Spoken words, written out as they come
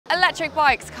Electric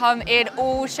bikes come in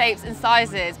all shapes and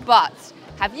sizes, but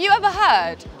have you ever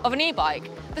heard of an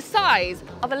e-bike the size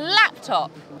of a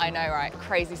laptop? I know, right?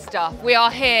 Crazy stuff. We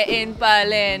are here in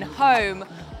Berlin, home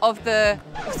of the,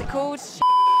 what's it called?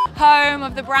 Home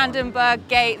of the Brandenburg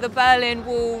Gate, the Berlin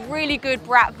Wall, really good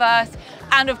Bratwurst,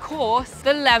 and of course,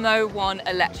 the Lemmo One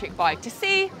electric bike, to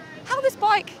see how this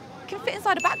bike can fit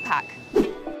inside a backpack.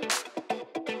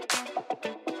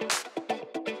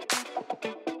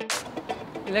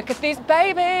 Look at these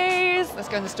babies. Let's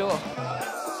go in the store.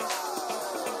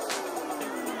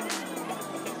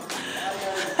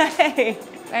 Hey,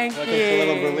 thank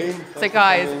you. So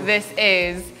guys, this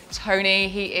is Tony.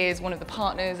 He is one of the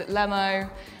partners at Lemmo.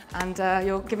 And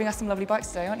you're giving us some lovely bikes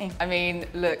today, aren't you? I mean,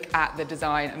 look at the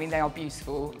design. I mean, they are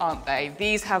beautiful, aren't they?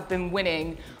 These have been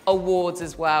winning awards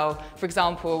as well. For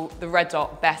example, the Red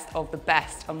Dot Best of the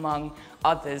Best among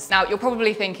others. Now, you're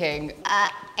probably thinking,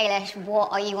 Ailish, what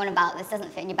are you on about? This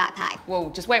doesn't fit in your backpack.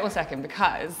 Well, just wait 1 second,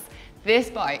 because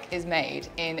this bike is made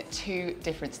in 2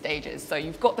 different stages. So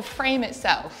you've got the frame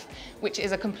itself, which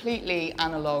is a completely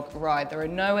analog ride. There are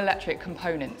no electric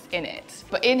components in it.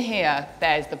 But in here,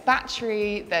 there's the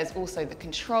battery, there's also the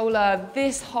controller.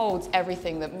 This holds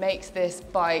everything that makes this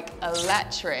bike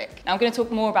electric. Now I'm gonna talk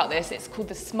more about this. It's called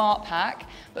the Smartpac,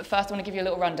 but first I wanna give you a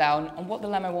little rundown on what the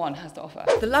Lemmo One has to offer.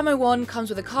 The Lemmo One comes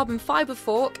with a carbon fiber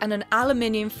fork and an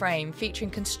aluminium frame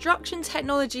featuring construction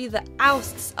technology that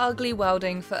ousts ugly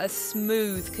welding for a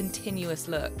smooth, continuous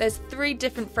look. There's 3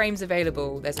 different frames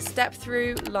available. There's a step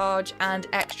through, large and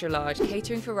extra large,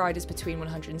 catering for riders between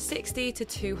 160 to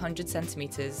 200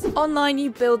 centimeters. Online,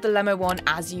 you build the Lemmo One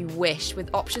as you wish, with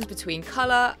options between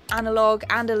color, analog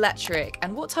and electric,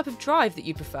 and what type of drive that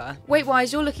you prefer.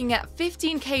 Weight-wise, you're looking at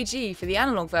 15 kg for the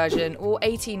analog version or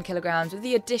 18 kilograms with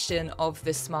the addition of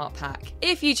the Smartpac.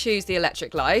 If you choose the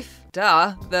electric life,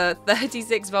 the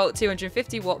 36 volt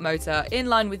 250 watt motor, in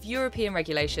line with European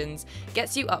regulations,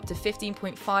 gets you up to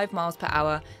 15.5 miles per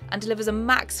hour and delivers a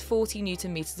max 40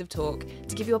 Newton meters of torque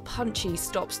to give you a punchy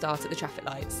stop-start at the traffic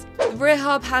lights. The rear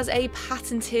hub has a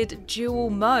patented dual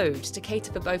mode to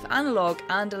cater for both analog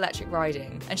and electric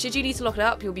riding. And should you need to lock it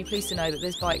up, you'll be pleased to know that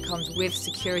this bike comes with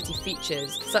security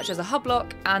features, such as a hub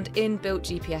lock and inbuilt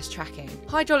GPS tracking.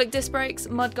 Hydraulic disc brakes,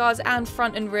 mudguards and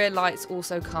front and rear lights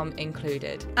also come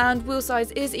included. And wheel size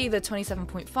is either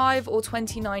 27.5 or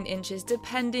 29 inches,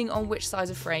 depending on which size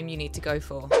of frame you need to go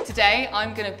for. Today,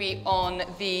 I'm gonna be on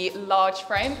the large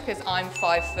frame because I'm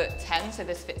 5'10", so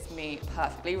this fits me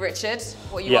perfectly. Richard,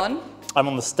 what are you on? I'm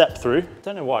on the step through.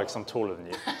 Don't know why, because I'm taller than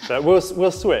you. But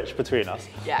we'll switch between us.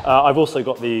 Yeah. I've also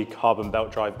got the carbon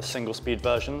belt drive single speed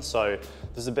version, so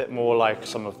this is a bit more like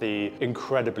some of the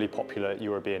incredibly popular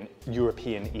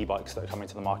European e-bikes that are coming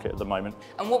to the market at the moment.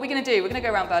 And what we're gonna do, we're gonna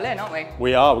go around Berlin, aren't we?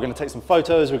 We are. We're gonna take some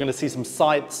photos, we're gonna see some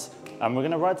sights, and we're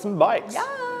gonna ride some bikes.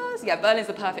 Yes! Yeah, Berlin's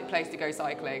the perfect place to go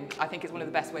cycling. I think it's one of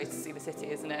the best ways to see the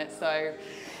city, isn't it? So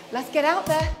let's get out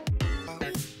there.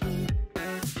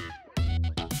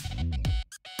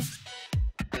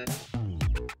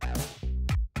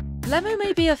 Lemmo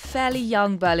may be a fairly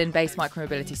young Berlin-based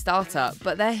micromobility startup,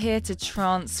 but they're here to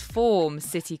transform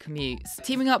city commutes.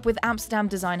 Teaming up with Amsterdam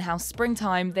design house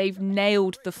Springtime, they've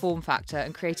nailed the form factor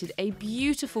and created a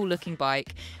beautiful looking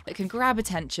bike that can grab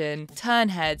attention, turn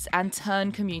heads, and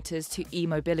turn commuters to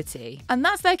e-mobility. And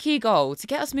that's their key goal, to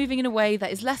get us moving in a way that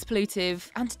is less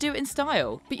pollutive and to do it in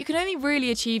style. But you can only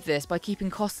really achieve this by keeping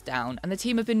costs down, and the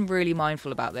team have been really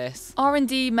mindful about this.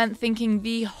 R&D meant thinking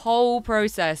the whole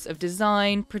process of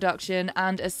design, production,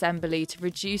 and assembly to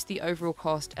reduce the overall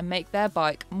cost and make their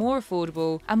bike more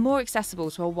affordable and more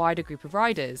accessible to a wider group of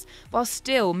riders, while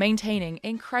still maintaining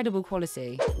incredible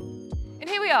quality. And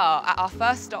here we are at our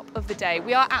first stop of the day.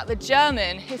 We are at the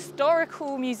German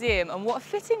Historical Museum, and what a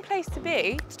fitting place to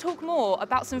be to talk more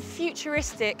about some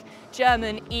futuristic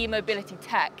German e-mobility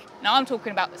tech. Now I'm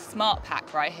talking about the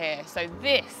Smartpac right here. So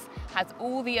this has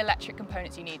all the electric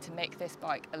components you need to make this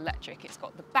bike electric. It's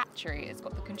got the battery, it's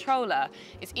got the controller,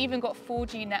 it's even got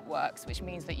 4G networks, which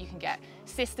means that you can get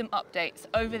system updates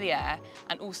over the air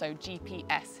and also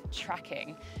GPS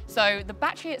tracking. So the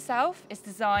battery itself is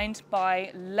designed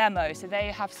by Lemmo, so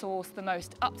they have sourced the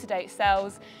most up-to-date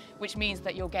cells, which means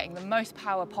that you're getting the most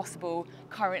power possible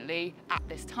currently at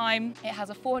this time. It has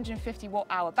a 450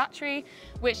 watt-hour battery,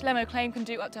 which Lemmo claim can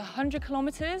do up to 100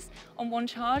 kilometers on one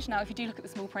charge. Now, if you do look at the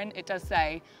small print, it does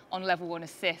say on level 1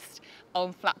 assist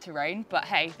on flat terrain, but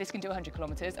hey, this can do 100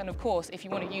 kilometers. And of course, if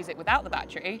you want to use it without the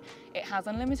battery, it has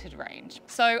unlimited range.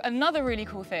 So another really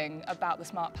cool thing about the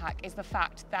Smartpac is the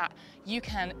fact that you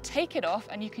can take it off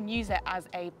and you can use it as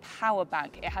a power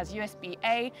bank. It has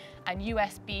USB-A and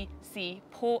USB-C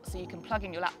ports, so you can plug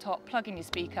in your laptop, plug in your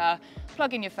speaker,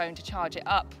 plug in your phone to charge it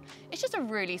up. It's just a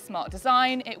really smart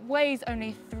design. It weighs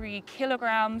only 3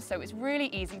 kilograms, so it's really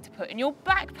easy to put in your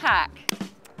backpack.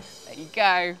 There you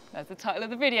go, that's the title of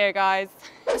the video, guys.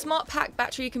 The Smartpac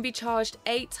battery can be charged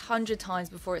 800 times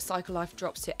before its cycle life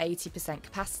drops to 80%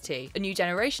 capacity. A new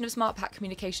generation of Smartpac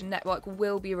communication network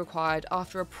will be required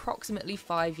after approximately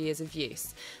 5 years of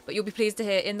use. But you'll be pleased to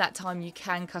hear in that time you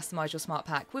can customise your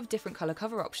Smartpac with different colour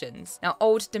cover options. Now,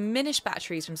 old diminished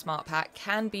batteries from Smartpac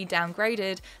can be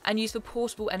downgraded and used for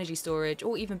portable energy storage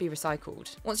or even be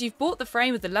recycled. Once you've bought the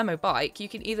frame of the Lemmo bike, you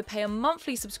can either pay a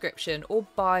monthly subscription or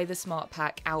buy the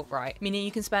Smartpac outright, meaning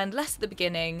you can spend less at the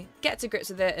beginning, get to grips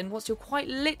with it, and once you're quite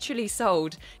literally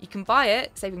sold, you can buy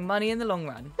it, saving money in the long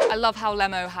run. I love how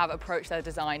Lemmo have approached their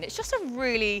design. It's just a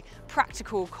really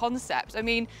practical concept. I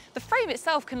mean, the frame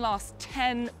itself can last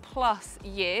 10 plus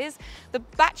years. The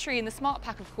battery in the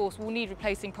Smartpac, of course, will need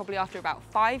replacing probably after about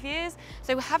 5 years.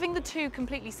 So having the two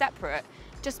completely separate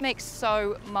just makes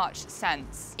so much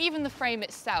sense. Even the frame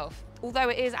itself, although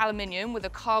it is aluminium with a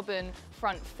carbon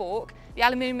front fork, the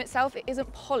aluminium itself, it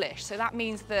isn't polished. So that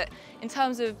means that in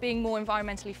terms of being more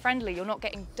environmentally friendly, you're not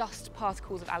getting dust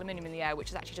particles of aluminium in the air, which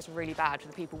is actually just really bad for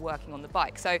the people working on the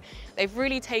bike. So they've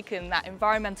really taken that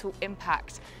environmental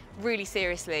impact really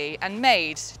seriously and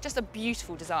made just a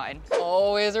beautiful design.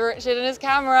 Oh, here's Richard and his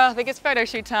camera. I think it's photo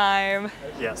shoot time.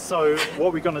 Yeah, so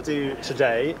what we're going to do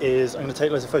today is I'm going to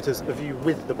take loads of photos of you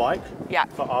with the bike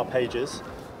for our pages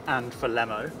and for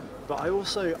Lemmo. But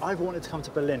I've wanted to come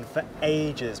to Berlin for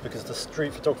ages because the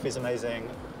street photography is amazing,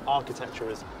 architecture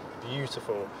is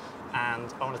beautiful,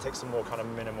 and I want to take some more kind of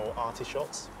minimal arty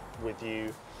shots with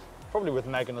you, probably with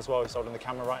Megan as well, who's holding the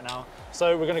camera right now.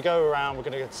 So we're going to go around, we're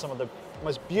going to get to some of the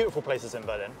most beautiful places in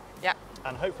Berlin. Yeah.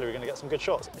 And hopefully we're going to get some good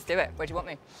shots. Let's do it. Where do you want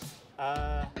me?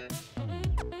 Yeah.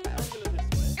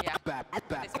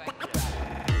 This way.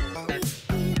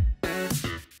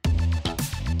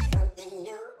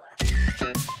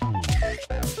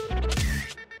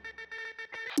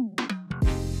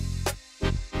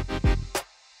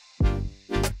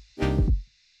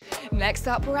 Next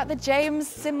up, we're at the James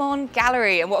Simon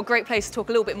Gallery, and what a great place to talk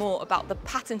a little bit more about the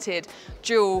patented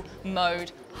dual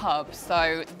mode hub.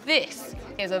 So this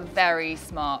is a very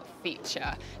smart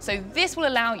feature. So this will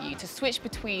allow you to switch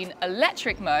between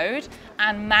electric mode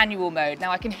and manual mode.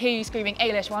 Now I can hear you screaming,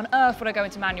 Ailish, why on earth would I go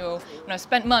into manual when I've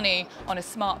spent money on a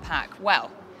Smartpac?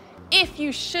 Well, if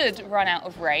you should run out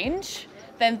of range,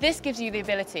 then this gives you the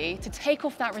ability to take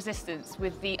off that resistance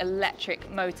with the electric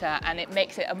motor, and it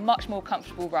makes it a much more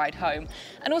comfortable ride home.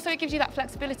 And also it gives you that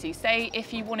flexibility. Say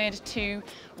if you wanted to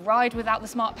ride without the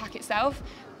Smartpac itself,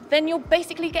 then you're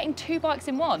basically getting 2 bikes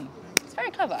in one. It's very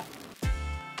clever.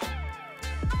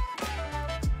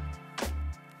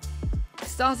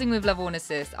 Starting with level 1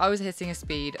 assist, I was hitting a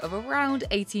speed of around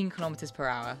 18 kilometers per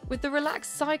hour. With the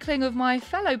relaxed cycling of my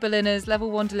fellow Berliners, level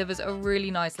 1 delivers a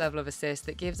really nice level of assist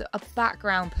that gives a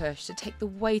background push to take the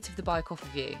weight of the bike off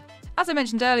of you. As I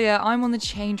mentioned earlier, I'm on the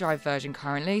chain drive version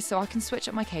currently, so I can switch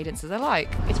up my cadence as I like.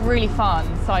 It's really fun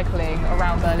cycling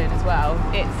around Berlin as well.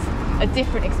 It's a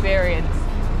different experience.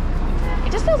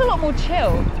 It just feels a lot more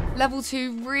chill. Level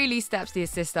 2 really steps the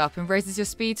assist up and raises your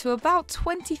speed to about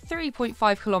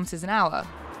 23.5 kilometers an hour.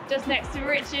 Just next to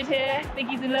Richard here. I think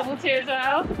he's in level 2 as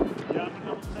well. Yeah, I'm in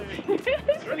level 2.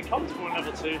 It's really comfortable in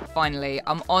level 2. Finally,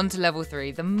 I'm on to level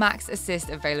 3, the max assist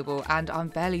available, and I'm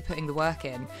barely putting the work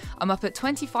in. I'm up at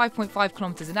 25.5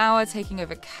 kilometers an hour, taking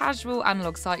over casual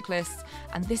analog cyclists,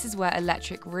 and this is where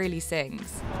electric really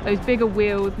sings. Those bigger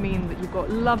wheels mean that you've got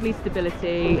lovely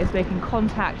stability. It's making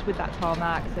contact with that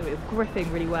tarmac, so it's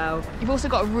gripping really well. You've also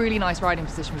got a really nice riding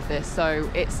position with this, so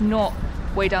it's not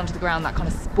way down to the ground, that kind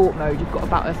of sport mode. You've got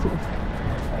about a sort of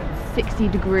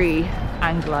 60-degree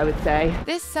angle, I would say.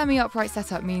 This semi-upright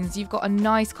setup means you've got a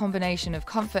nice combination of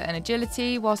comfort and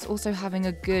agility whilst also having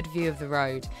a good view of the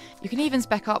road. You can even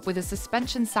spec up with a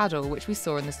suspension saddle, which we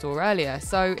saw in the store earlier,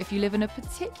 so if you live in a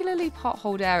particularly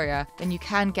potholed area, then you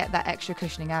can get that extra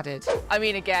cushioning added. I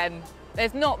mean, again,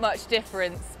 there's not much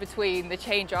difference between the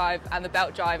chain drive and the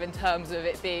belt drive in terms of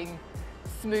it being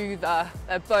smoother.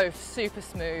 They're both super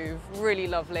smooth, really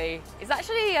lovely. It's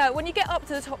actually, when you get up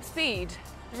to the top speed,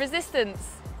 the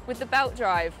resistance with the belt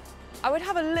drive, I would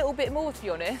have a little bit more, to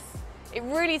be honest. It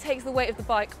really takes the weight of the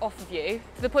bike off of you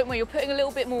to the point where you're putting a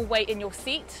little bit more weight in your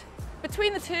seat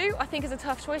Between the two, I think is a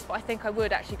tough choice, but I think I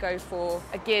would actually go for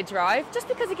a gear drive, just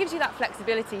because it gives you that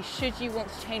flexibility should you want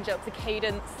to change up the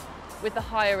cadence with the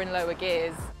higher and lower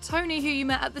gears. Tony, who you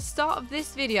met at the start of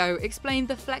this video, explained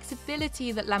the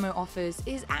flexibility that Lemmo offers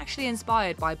is actually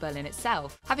inspired by Berlin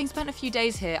itself. Having spent a few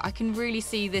days here, I can really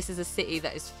see this as a city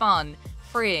that is fun,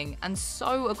 freeing and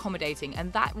so accommodating,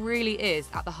 and that really is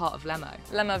at the heart of Lemmo.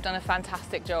 Lemmo have done a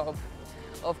fantastic job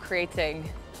of creating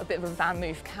a bit of a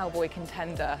VanMoof cowboy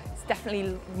contender. It's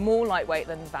definitely more lightweight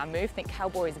than VanMoof. I think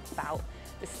cowboy is about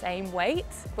the same weight,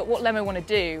 but what Lemmo want to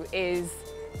do is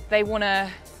they want to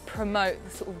promote the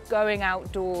sort of going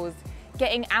outdoors,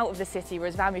 getting out of the city,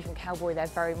 whereas VanMoof and cowboy, they're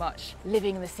very much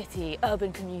living in the city,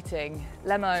 urban commuting.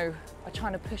 Lemmo are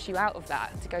trying to push you out of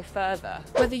that to go further.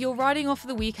 Whether you're riding off for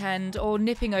the weekend or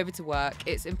nipping over to work,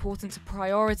 it's important to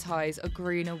prioritise a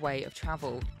greener way of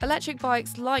travel. Electric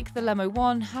bikes like the Lemmo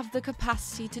One have the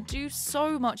capacity to do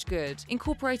so much good.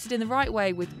 Incorporated in the right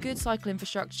way with good cycle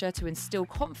infrastructure to instill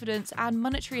confidence and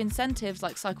monetary incentives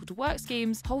like cycle to work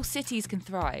schemes, whole cities can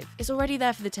thrive. It's already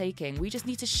there for the taking. We just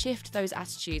need to shift those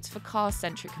attitudes for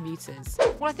car-centric commuters.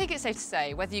 Well, I think it's safe to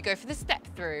say, whether you go for the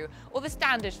step-through or the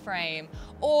standard frame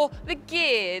or the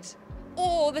geared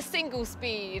or the single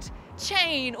speed,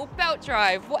 chain or belt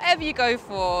drive, whatever you go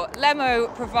for,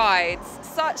 Lemmo provides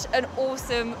such an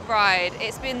awesome ride.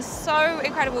 It's been so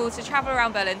incredible to travel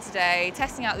around Berlin today,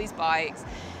 testing out these bikes.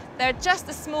 They're just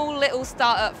a small little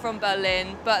startup from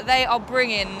Berlin, but they are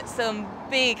bringing some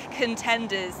big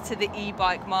contenders to the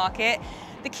e-bike market.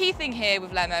 The key thing here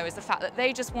with Lemmo is the fact that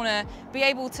they just want to be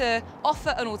able to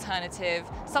offer an alternative,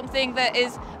 something that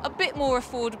is a bit more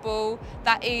affordable,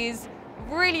 that is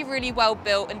really, really well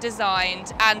built and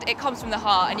designed, and it comes from the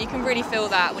heart, and you can really feel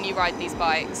that when you ride these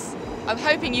bikes. I'm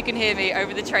hoping you can hear me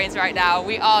over the trains right now.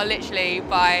 We are literally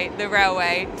by the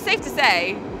railway. Safe to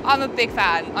say, I'm a big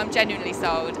fan. I'm genuinely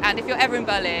sold, and if you're ever in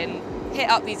Berlin, hit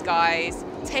up these guys.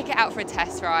 Take it out for a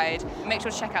test ride. Make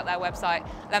sure to check out their website,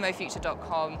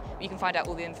 lemmofuture.com. You can find out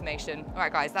all the information. All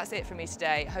right, guys, that's it from me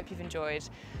today. I hope you've enjoyed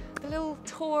the little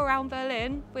tour around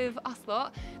Berlin with us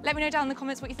lot. Let me know down in the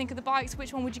comments what you think of the bikes.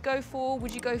 Which one would you go for?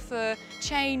 Would you go for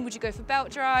chain? Would you go for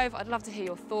belt drive? I'd love to hear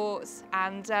your thoughts.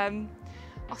 And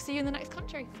I'll see you in the next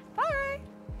country. Bye.